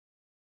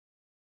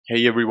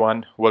Hey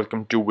everyone,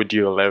 welcome to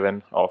video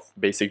 11 of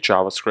basic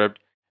JavaScript,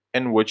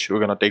 in which we're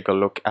going to take a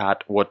look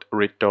at what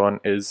return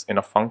is in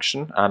a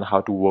function and how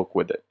to work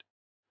with it.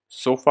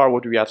 So far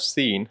what we have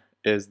seen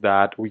is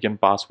that we can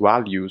pass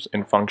values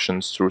in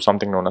functions through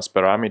something known as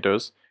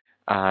parameters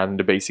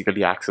and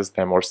basically access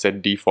them or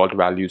set default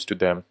values to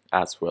them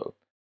as well.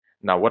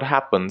 Now what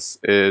happens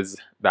is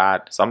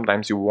that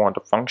sometimes you want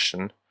a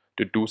function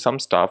to do some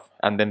stuff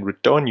and then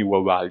return you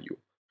a value.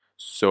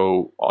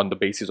 So on the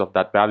basis of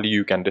that value,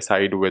 you can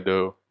decide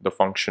whether the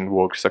function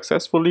worked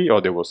successfully or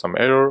there was some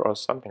error or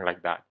something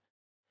like that.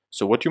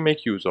 So what you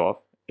make use of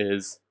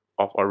is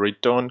of a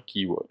return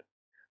keyword,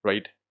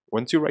 right?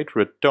 Once you write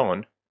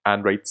return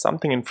and write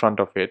something in front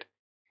of it,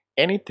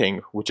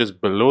 anything which is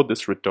below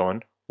this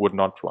return would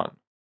not run.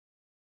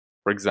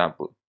 For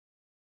example,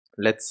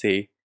 let's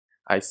say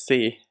I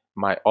say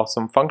my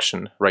awesome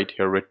function right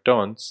here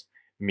returns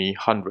me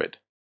 100,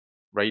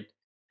 right?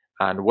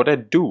 And what I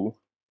do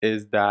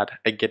is that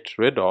I get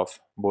rid of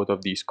both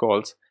of these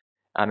calls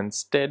and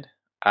instead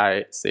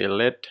I say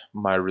let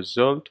my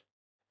result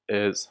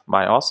is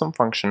my awesome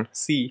function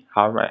see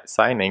how am I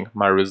assigning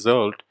my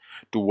result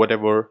to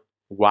whatever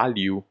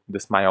value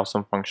this my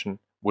awesome function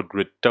would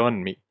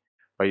return me,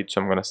 right?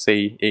 So I'm going to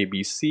say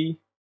ABC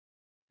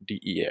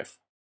DEF,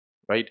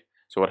 right?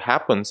 So what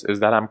happens is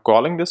that I'm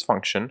calling this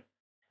function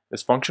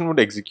would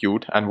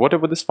execute and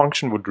whatever this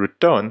function would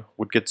return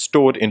would get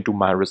stored into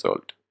my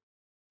result.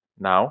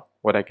 Now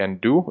what I can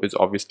do is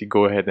obviously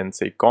go ahead and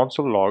say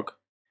console log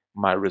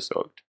my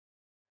result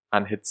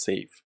and hit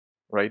save,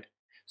 right?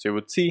 So you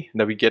would see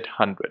that we get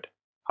 100.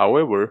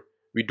 However,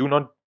 we do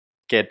not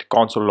get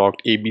console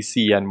logged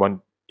ABC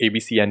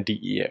and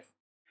DEF.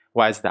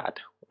 Why is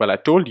that? Well, I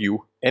told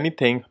you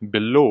anything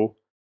below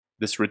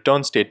this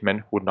return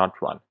statement would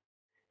not run.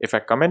 If I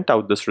comment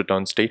out this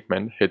return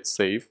statement, hit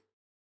save,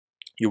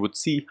 you would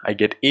see I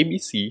get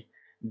ABC,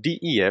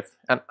 DEF,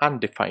 and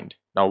undefined.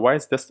 Now why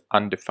is this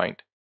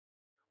undefined?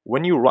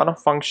 When you run a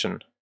function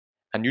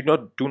and you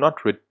do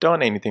not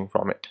return anything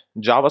from it,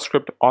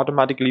 JavaScript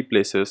automatically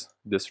places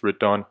this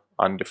return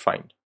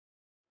undefined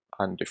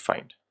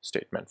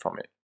statement from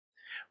it,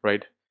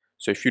 right?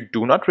 So if you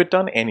do not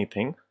return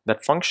anything,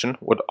 that function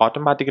would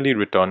automatically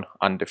return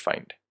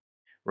undefined,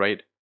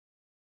 right?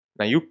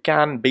 Now you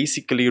can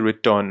basically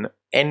return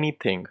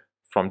anything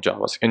from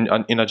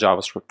JavaScript in a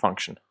JavaScript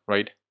function,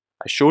 right?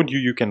 I showed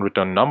you can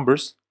return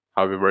numbers.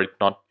 However, it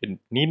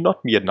need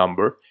not be a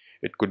number.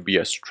 It could be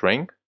a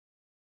string.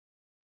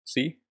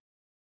 See,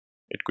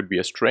 it could be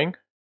a string,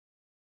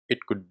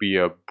 it could be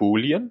a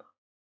boolean,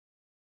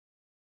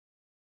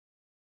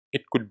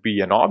 it could be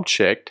an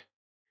object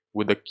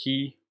with a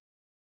key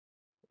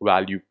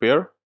value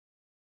pair.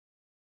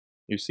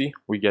 You see,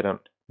 we get a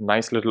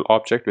nice little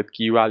object with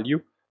key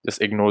value.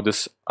 Just ignore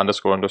this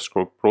underscore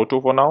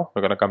proto for now.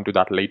 We're going to come to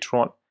that later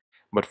on.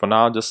 But for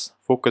now, just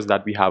focus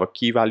that we have a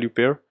key value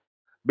pair.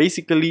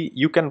 Basically,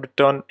 you can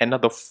return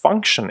another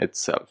function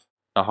itself.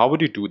 Now, how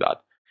would you do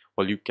that?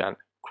 Well, you can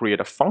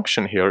create a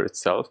function here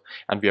itself,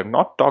 and we have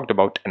not talked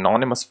about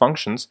anonymous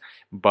functions,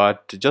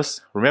 but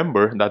just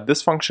remember that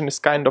this function is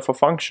kind of a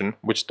function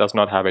which does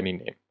not have any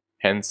name,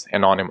 hence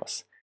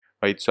anonymous,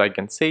 right? So I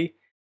can say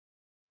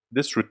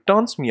this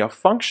returns me a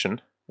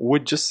function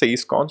which just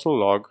says console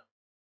log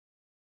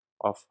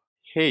of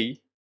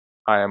hey,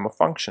 I am a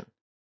function,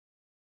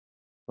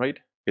 right?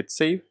 Hit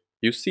save.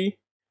 You see,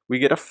 we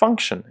get a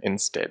function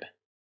instead.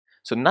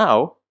 So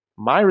now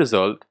my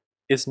result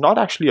is not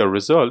actually a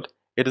result,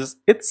 it is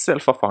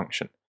itself a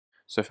function.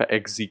 So if I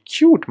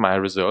execute my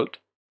result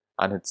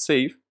and hit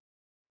save,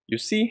 you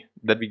see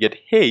that we get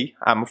hey,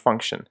 I'm a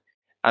function.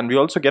 And we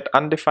also get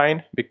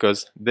undefined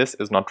because this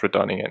is not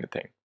returning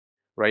anything,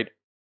 right?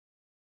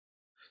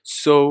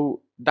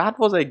 So that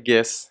was, I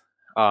guess,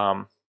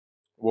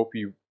 what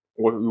we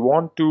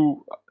want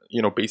to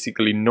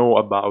basically know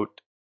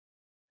about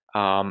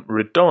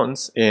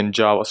returns in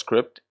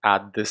JavaScript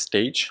at this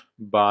stage,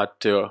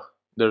 but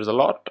there's a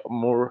lot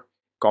more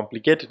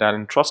complicated and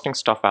interesting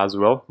stuff as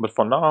well. But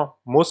for now,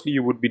 mostly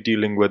you would be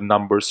dealing with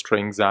numbers,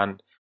 strings,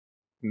 and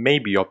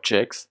maybe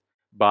objects,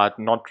 but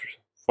not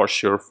for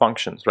sure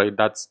functions, right?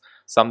 That's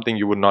something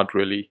you would not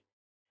really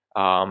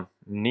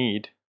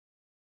need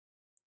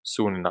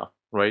soon enough,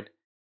 right?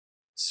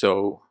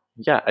 So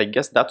yeah, I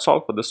guess that's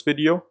all for this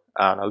video,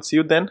 and I'll see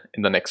you then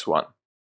in the next one.